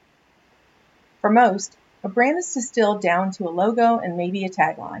For most, a brand is distilled down to a logo and maybe a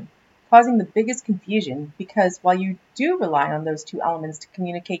tagline, causing the biggest confusion because while you do rely on those two elements to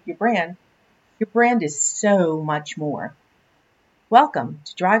communicate your brand is so much more. Welcome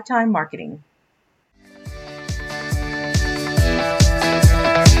to Drivetime Marketing.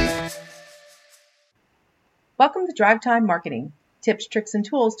 Welcome to Drivetime Marketing, tips, tricks, and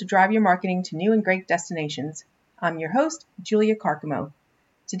tools to drive your marketing to new and great destinations. I'm your host, Julia Carcamo.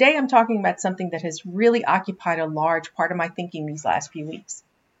 Today I'm talking about something that has really occupied a large part of my thinking these last few weeks.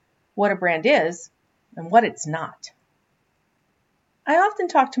 What a brand is and what it's not. I often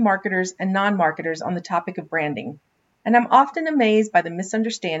talk to marketers and non-marketers on the topic of branding, and I'm often amazed by the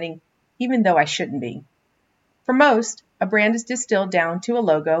misunderstanding, even though I shouldn't be. For most, a brand is distilled down to a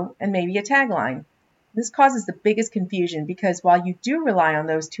logo and maybe a tagline. This causes the biggest confusion because while you do rely on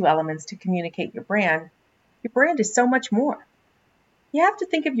those two elements to communicate your brand is so much more. You have to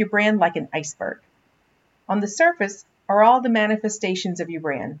think of your brand like an iceberg. On the surface are all the manifestations of your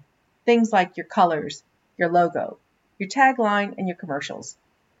brand, things like your colors, your logo, your tagline, and your commercials.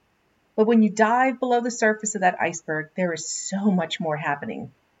 But when you dive below the surface of that iceberg, there is so much more happening.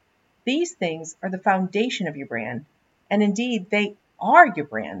 These things are the foundation of your brand, and indeed, they are your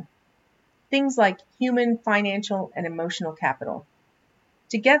brand. Things like human, financial, and emotional capital.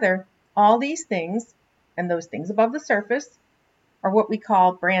 Together, all these things, and those things above the surface, are what we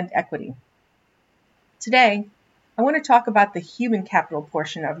call brand equity. Today, I want to talk about the human capital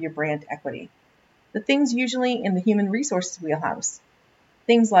portion of your brand equity, the things usually in the human resources wheelhouse,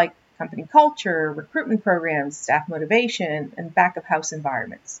 things like company culture, recruitment programs, staff motivation, and back-of-house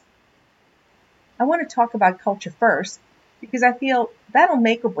environments. I want to talk about culture first because I feel that'll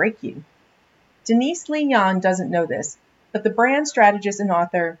make or break you. Denise Lee Yan doesn't know this, but the brand strategist and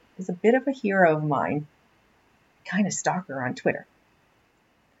author is a bit of a hero of mine. Kind of stalk her on Twitter.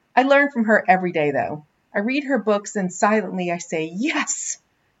 I learn from her every day, though. I read her books and silently I say yes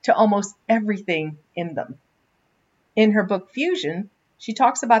to almost everything in them. In her book Fusion, she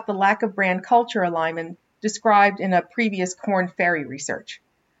talks about the lack of brand culture alignment described in a previous Korn Ferry research.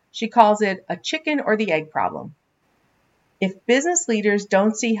 She calls it a chicken or the egg problem. If business leaders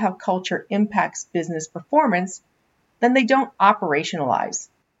don't see how culture impacts business performance, then they don't operationalize.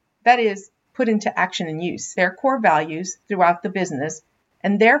 That is, put into action and use their core values throughout the business,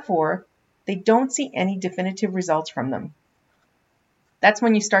 and therefore, they don't see any definitive results from them. That's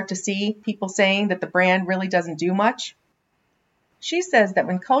when you start to see people saying that the brand really doesn't do much. She says that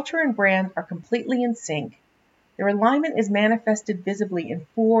when culture and brand are completely in sync, their alignment is manifested visibly in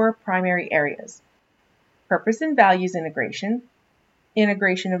 4 primary areas: purpose and values integration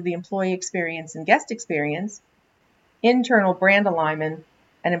of the employee experience and guest experience, internal brand alignment,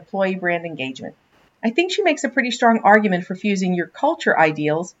 and employee brand engagement. I think she makes a pretty strong argument for fusing your culture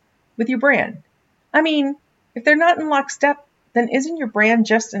ideals with your brand. I mean, if they're not in lockstep, then isn't your brand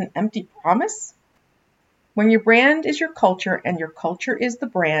just an empty promise? When your brand is your culture and your culture is the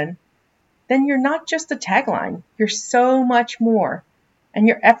brand, then you're not just a tagline, you're so much more, and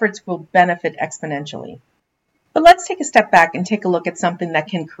your efforts will benefit exponentially. But let's take a step back and take a look at something that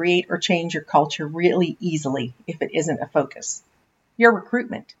can create or change your culture really easily if it isn't a focus. Your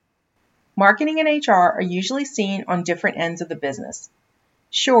recruitment. Marketing and HR are usually seen on different ends of the business.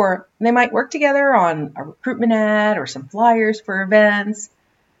 Sure, they might work together on a recruitment ad or some flyers for events,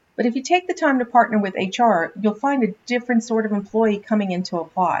 but if you take the time to partner with HR, you'll find a different sort of employee coming in to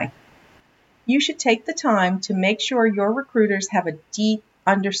apply. You should take the time to make sure your recruiters have a deep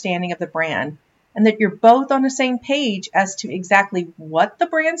understanding of the brand and that you're both on the same page as to exactly what the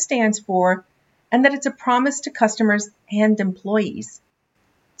brand stands for and that it's a promise to customers and employees.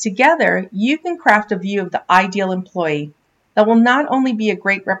 Together, you can craft a view of the ideal employee that will not only be a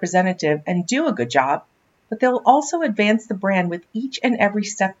great representative and do a good job, but they'll also advance the brand with each and every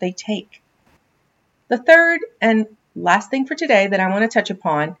step they take. The third and last thing for today that I want to touch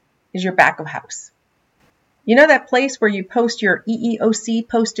upon is your back of house. You know that place where you post your EEOC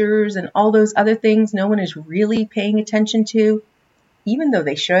posters and all those other things no one is really paying attention to, even though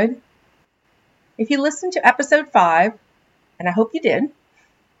they should? If you listened to episode 5, and I hope you did,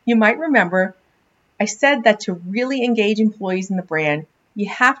 you might remember I said that to really engage employees in the brand, you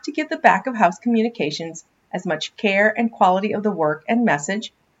have to give the back of house communications as much care and quality of the work and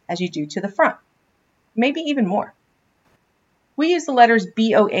message as you do to the front, maybe even more. We use the letters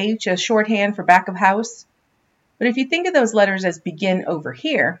BOH as shorthand for back of house, but if you think of those letters as begin over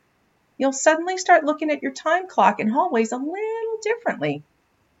here, you'll suddenly start looking at your time clock and hallways a little differently.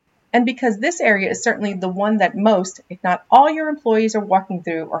 And because this area is certainly the one that most, if not all your employees are walking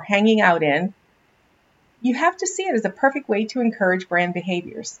through or hanging out in, you have to see it as a perfect way to encourage brand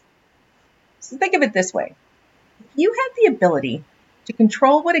behaviors. So think of it this way. If you had the ability to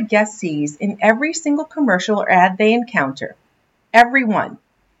control what a guest sees in every single commercial or ad they encounter, every one,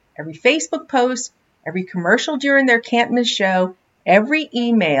 every Facebook post, every commercial during their can't miss show, every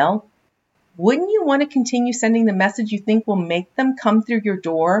email, wouldn't you want to continue sending the message you think will make them come through your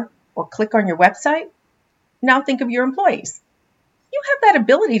door or click on your website? Now think of your employees. You have that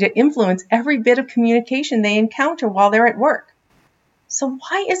ability to influence every bit of communication they encounter while they're at work. So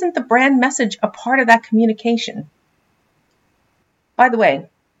why isn't the brand message a part of that communication? By the way,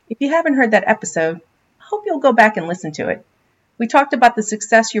 if you haven't heard that episode, I hope you'll go back and listen to it. We talked about the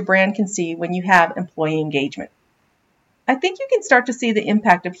success your brand can see when you have employee engagement. I think you can start to see the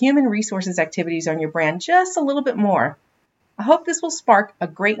impact of human resources activities on your brand just a little bit more. I hope this will spark a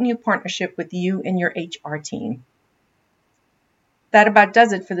great new partnership with you and your HR team. That about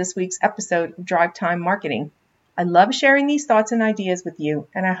does it for this week's episode of Drivetime Marketing. I love sharing these thoughts and ideas with you,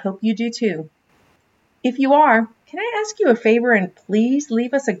 and I hope you do too. If you are, can I ask you a favor and please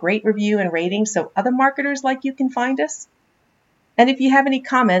leave us a great review and rating so other marketers like you can find us? And if you have any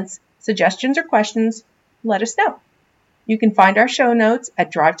comments, suggestions, or questions, let us know. You can find our show notes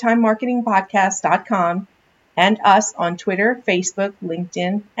at drivetimemarketingpodcast.com and us on Twitter, Facebook,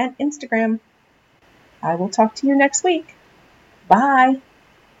 LinkedIn, and Instagram. I will talk to you next week. Bye.